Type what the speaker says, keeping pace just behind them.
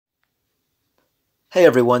Hey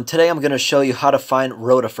everyone, today I'm going to show you how to find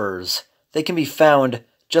rotifers. They can be found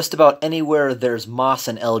just about anywhere there's moss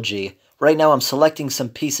and algae. Right now I'm selecting some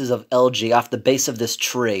pieces of algae off the base of this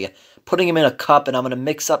tree, putting them in a cup, and I'm going to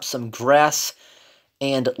mix up some grass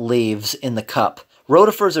and leaves in the cup.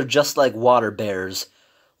 Rotifers are just like water bears.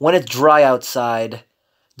 When it's dry outside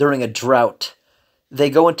during a drought, they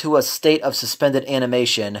go into a state of suspended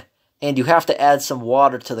animation, and you have to add some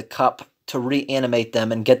water to the cup to reanimate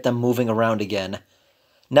them and get them moving around again.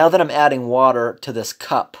 Now that I'm adding water to this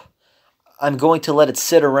cup, I'm going to let it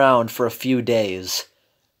sit around for a few days.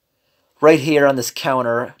 Right here on this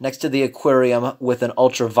counter, next to the aquarium with an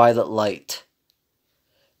ultraviolet light.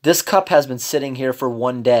 This cup has been sitting here for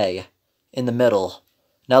 1 day, in the middle.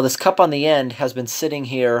 Now this cup on the end has been sitting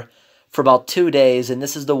here for about 2 days, and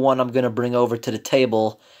this is the one I'm going to bring over to the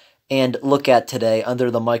table and look at today under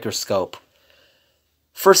the microscope.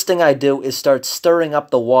 First thing I do is start stirring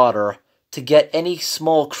up the water to get any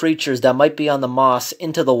small creatures that might be on the moss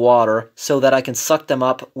into the water so that I can suck them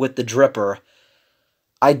up with the dripper.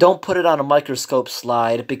 I don't put it on a microscope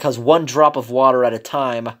slide because 1 drop of water at a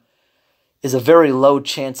time is a very low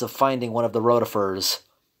chance of finding one of the rotifers.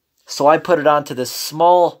 So I put it onto this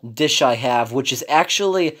small dish I have, which is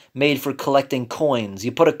actually made for collecting coins.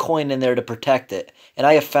 You put a coin in there to protect it, and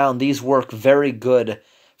I have found these work very good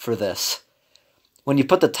for this. When you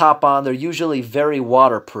put the top on, they're usually very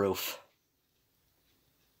waterproof.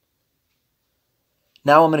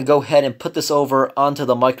 Now I'm going to go ahead and put this over onto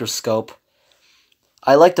the microscope.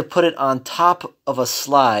 I like to put it on top of a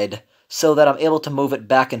slide so that I'm able to move it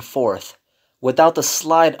back and forth. Without the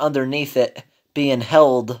slide underneath it being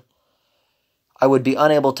held, I would be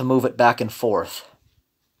unable to move it back and forth,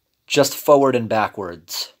 just forward and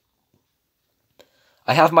backwards.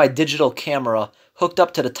 I have my digital camera hooked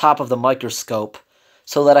up to the top of the microscope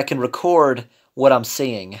so that I can record what I'm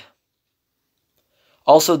seeing.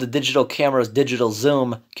 Also, the digital camera's digital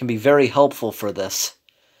zoom can be very helpful for this.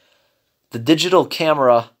 The digital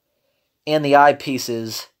camera and the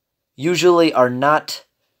eyepieces usually are not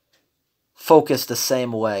focused the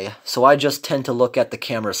same way, so I just tend to look at the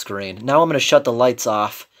camera screen. Now I'm going to shut the lights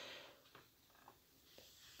off.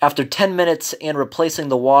 After 10 minutes and replacing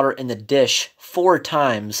the water in the dish 4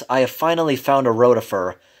 times, I have finally found a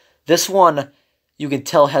rotifer. This one, you can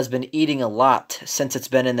tell, has been eating a lot since it's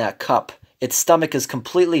been in that cup. Its stomach is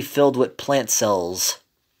completely filled with plant cells.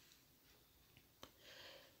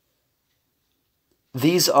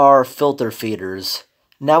 These are filter feeders.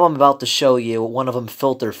 Now I'm about to show you one of them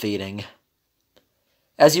filter feeding.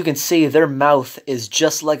 As you can see, their mouth is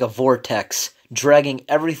just like a vortex, dragging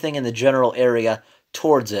everything in the general area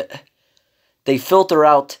towards it. They filter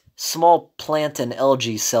out small plant and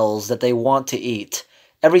algae cells that they want to eat.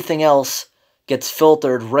 Everything else gets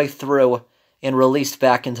filtered right through and released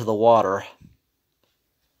back into the water.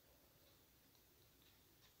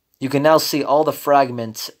 You can now see all the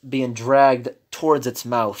fragments being dragged towards its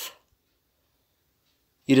mouth.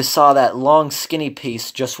 You just saw that long skinny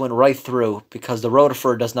piece just went right through because the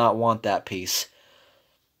rotifer does not want that piece.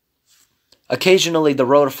 Occasionally the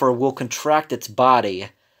rotifer will contract its body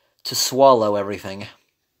to swallow everything.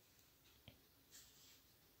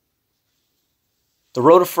 The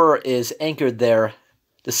rotifer is anchored there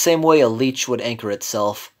the same way a leech would anchor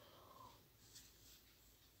itself.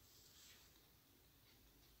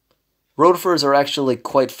 Rotifers are actually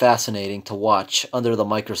quite fascinating to watch under the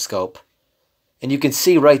microscope. And you can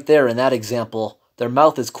see right there in that example, their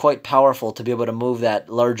mouth is quite powerful to be able to move that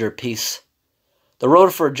larger piece. The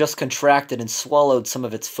rotifer just contracted and swallowed some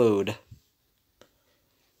of its food.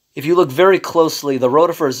 If you look very closely, the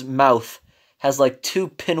rotifer's mouth has like 2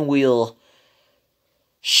 pinwheel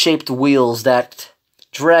shaped wheels that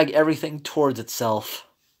drag everything towards itself.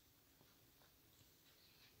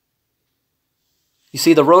 You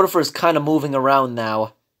see, the rotifer is kind of moving around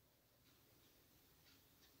now.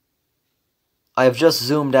 I have just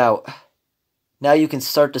zoomed out. Now you can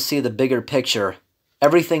start to see the bigger picture.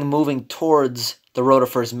 Everything moving towards the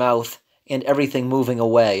rotifer's mouth and everything moving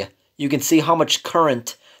away. You can see how much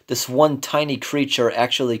current this one tiny creature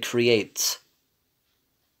actually creates.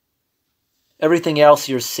 Everything else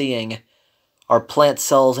you're seeing are plant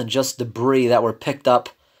cells and just debris that were picked up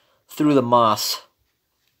through the moss.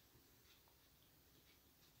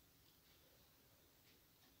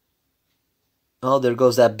 Oh, there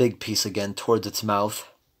goes that big piece again towards its mouth.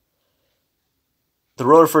 The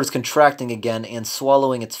rotifer is contracting again and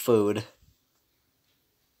swallowing its food.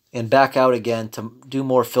 And back out again to do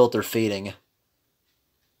more filter feeding.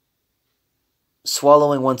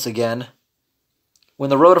 Swallowing once again. When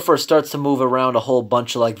the rotifer starts to move around a whole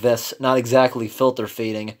bunch like this, not exactly filter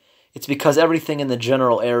feeding, it's because everything in the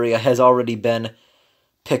general area has already been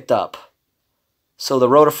picked up. So the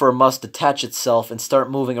rotifer must detach itself and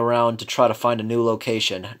start moving around to try to find a new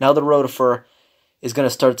location. Now the rotifer is going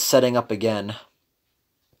to start setting up again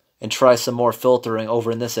and try some more filtering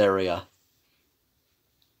over in this area.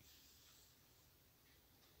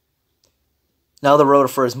 Now the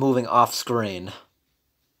rotifer is moving off screen.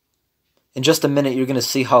 In just a minute, you're going to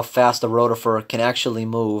see how fast a rotifer can actually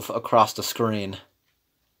move across the screen.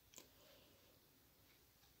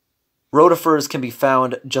 Rotifers can be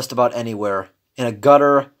found just about anywhere. In a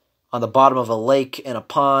gutter, on the bottom of a lake, in a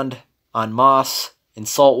pond, on moss, in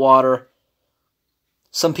salt water.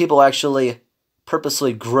 Some people actually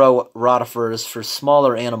purposely grow rotifers for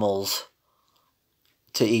smaller animals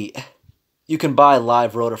to eat. You can buy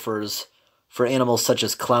live rotifers for animals such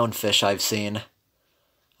as clownfish I've seen.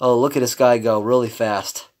 Oh, look at this guy go really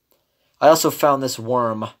fast. I also found this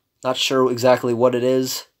worm. Not sure exactly what it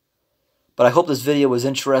is, but I hope this video was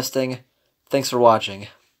interesting. Thanks for watching.